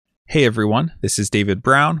Hey everyone, this is David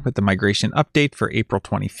Brown with the migration update for April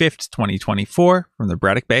 25th, 2024 from the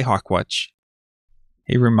Braddock Bay Hawk Watch.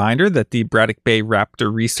 A reminder that the Braddock Bay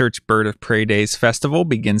Raptor Research Bird of Prey Days Festival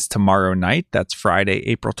begins tomorrow night. That's Friday,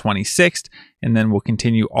 April 26th, and then will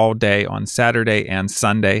continue all day on Saturday and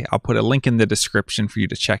Sunday. I'll put a link in the description for you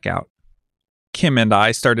to check out. Kim and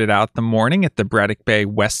I started out the morning at the Braddock Bay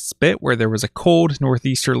West Spit where there was a cold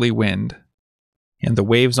northeasterly wind. And the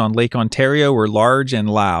waves on Lake Ontario were large and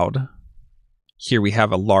loud. Here we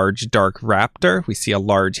have a large dark raptor. We see a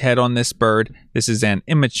large head on this bird. This is an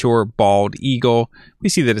immature bald eagle. We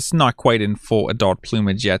see that it's not quite in full adult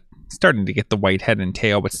plumage yet. Starting to get the white head and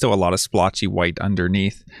tail, but still a lot of splotchy white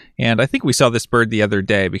underneath. And I think we saw this bird the other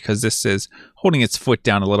day because this is holding its foot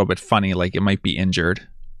down a little bit funny, like it might be injured.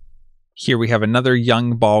 Here we have another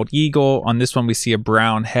young bald eagle. On this one we see a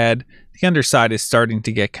brown head. The underside is starting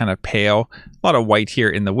to get kind of pale. A lot of white here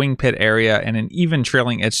in the wing pit area and an even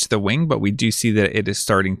trailing edge to the wing, but we do see that it is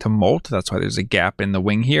starting to molt. That's why there's a gap in the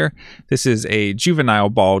wing here. This is a juvenile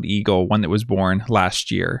bald eagle, one that was born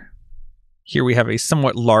last year. Here we have a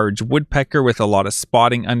somewhat large woodpecker with a lot of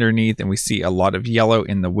spotting underneath, and we see a lot of yellow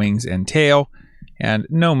in the wings and tail, and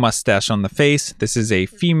no mustache on the face. This is a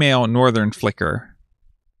female northern flicker.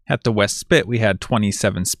 At the West Spit, we had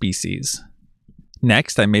 27 species.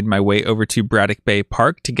 Next, I made my way over to Braddock Bay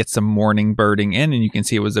Park to get some morning birding in, and you can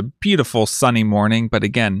see it was a beautiful sunny morning, but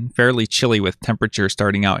again, fairly chilly with temperatures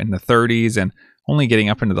starting out in the 30s and only getting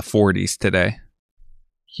up into the 40s today.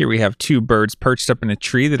 Here we have two birds perched up in a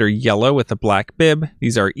tree that are yellow with a black bib.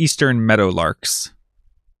 These are eastern meadowlarks.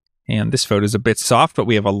 And this photo is a bit soft, but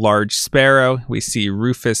we have a large sparrow. We see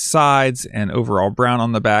rufous sides and overall brown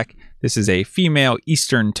on the back. This is a female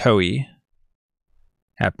eastern towhee.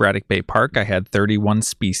 At Braddock Bay Park, I had 31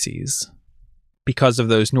 species. Because of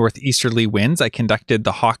those northeasterly winds, I conducted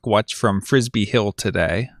the hawk watch from Frisbee Hill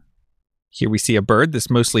today. Here we see a bird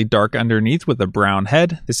that's mostly dark underneath with a brown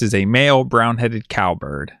head. This is a male brown-headed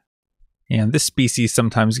cowbird. And this species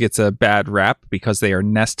sometimes gets a bad rap because they are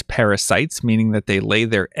nest parasites, meaning that they lay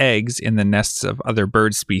their eggs in the nests of other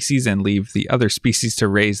bird species and leave the other species to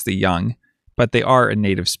raise the young. But they are a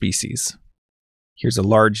native species. Here's a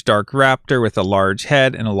large dark raptor with a large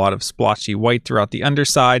head and a lot of splotchy white throughout the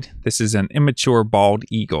underside. This is an immature bald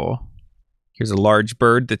eagle. Here's a large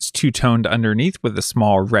bird that's two-toned underneath with a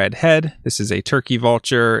small red head. This is a turkey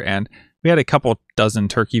vulture, and we had a couple dozen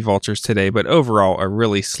turkey vultures today, but overall a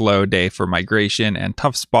really slow day for migration and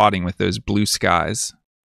tough spotting with those blue skies.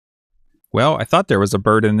 Well, I thought there was a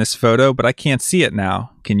bird in this photo, but I can't see it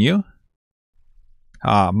now. Can you?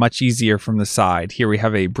 Much easier from the side. Here we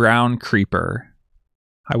have a brown creeper.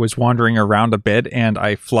 I was wandering around a bit and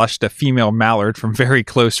I flushed a female mallard from very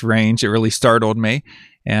close range. It really startled me.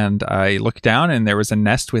 And I looked down and there was a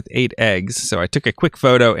nest with 8 eggs. So I took a quick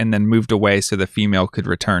photo and then moved away so the female could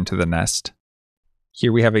return to the nest.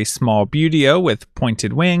 Here we have a small buteo with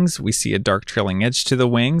pointed wings. We see a dark trailing edge to the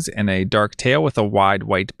wings and a dark tail with a wide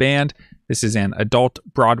white band. This is an adult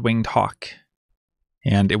broad-winged hawk.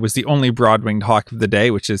 And it was the only broad-winged hawk of the day,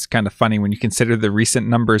 which is kind of funny when you consider the recent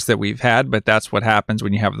numbers that we've had, but that's what happens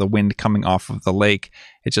when you have the wind coming off of the lake.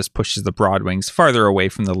 It just pushes the broadwings farther away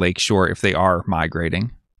from the lake shore if they are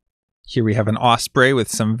migrating. Here we have an osprey with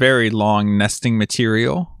some very long nesting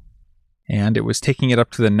material. And it was taking it up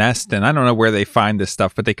to the nest, and I don't know where they find this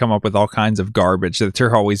stuff, but they come up with all kinds of garbage that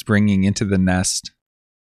they're always bringing into the nest.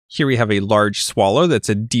 Here we have a large swallow that's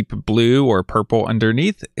a deep blue or purple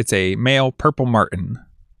underneath. It's a male purple martin.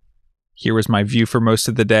 Here was my view for most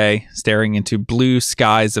of the day, staring into blue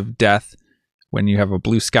skies of death. When you have a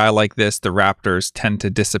blue sky like this, the raptors tend to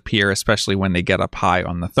disappear, especially when they get up high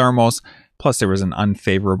on the thermals. Plus there was an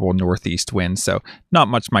unfavorable northeast wind, so not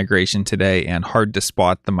much migration today and hard to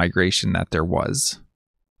spot the migration that there was.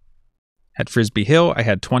 At Frisbee Hill, I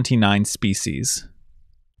had 29 species.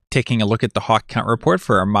 Taking a look at the hawk count report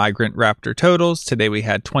for our migrant raptor totals, today we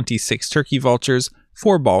had 26 turkey vultures,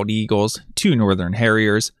 4 bald eagles, 2 northern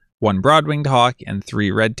harriers, 1 broad-winged hawk, and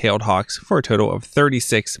 3 red-tailed hawks for a total of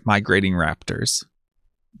 36 migrating raptors.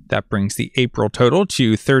 That brings the April total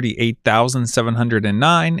to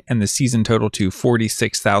 38,709 and the season total to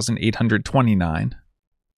 46,829.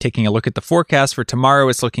 Taking a look at the forecast for tomorrow,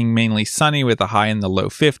 it's looking mainly sunny with a high in the low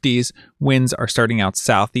 50s. Winds are starting out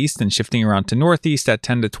southeast and shifting around to northeast at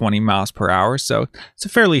 10 to 20 miles per hour, so it's a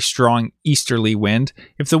fairly strong easterly wind.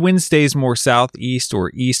 If the wind stays more southeast or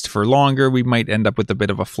east for longer, we might end up with a bit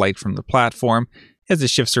of a flight from the platform. As it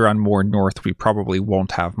shifts around more north, we probably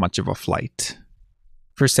won't have much of a flight.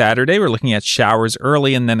 For Saturday, we're looking at showers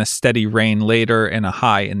early and then a steady rain later and a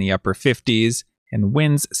high in the upper 50s. and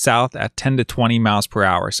winds south at 10 to 20 miles per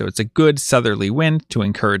hour. So it's a good southerly wind to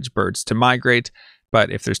encourage birds to migrate.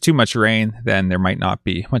 But if there's too much rain, then there might not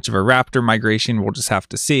be much of a raptor migration. We'll just have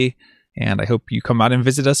to see. And I hope you come out and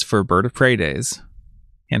visit us for Bird of Prey days.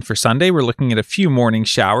 And for Sunday, we're looking at a few morning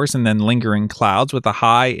showers and then lingering clouds with a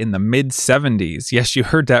high in the mid-70s. Yes, you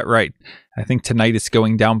heard that right. I think tonight it's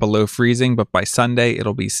going down below freezing, but by Sunday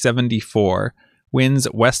it'll be 74. Winds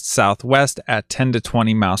west-southwest at 10 to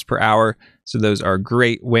 20 miles per hour. So those are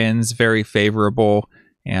great winds, very favorable.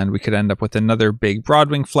 And we could end up with another big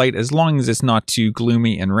broadwing flight as long as it's not too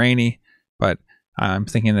gloomy and rainy. But I'm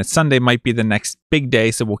thinking that Sunday might be the next big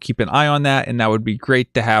day, so we'll keep an eye on that. And that would be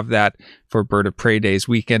great to have that for Bird of Prey Days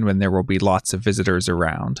weekend when there will be lots of visitors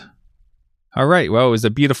around. All right, well, it was a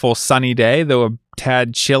beautiful sunny day, though a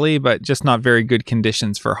tad chilly, but just not very good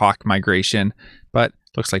conditions for hawk migration. But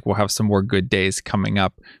looks like we'll have some more good days coming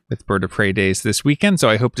up with Bird of Prey Days this weekend. So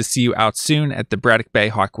I hope to see you out soon at the Braddock Bay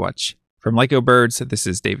Hawk Watch. From Lyco Birds, this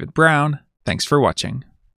is David Brown. Thanks for watching.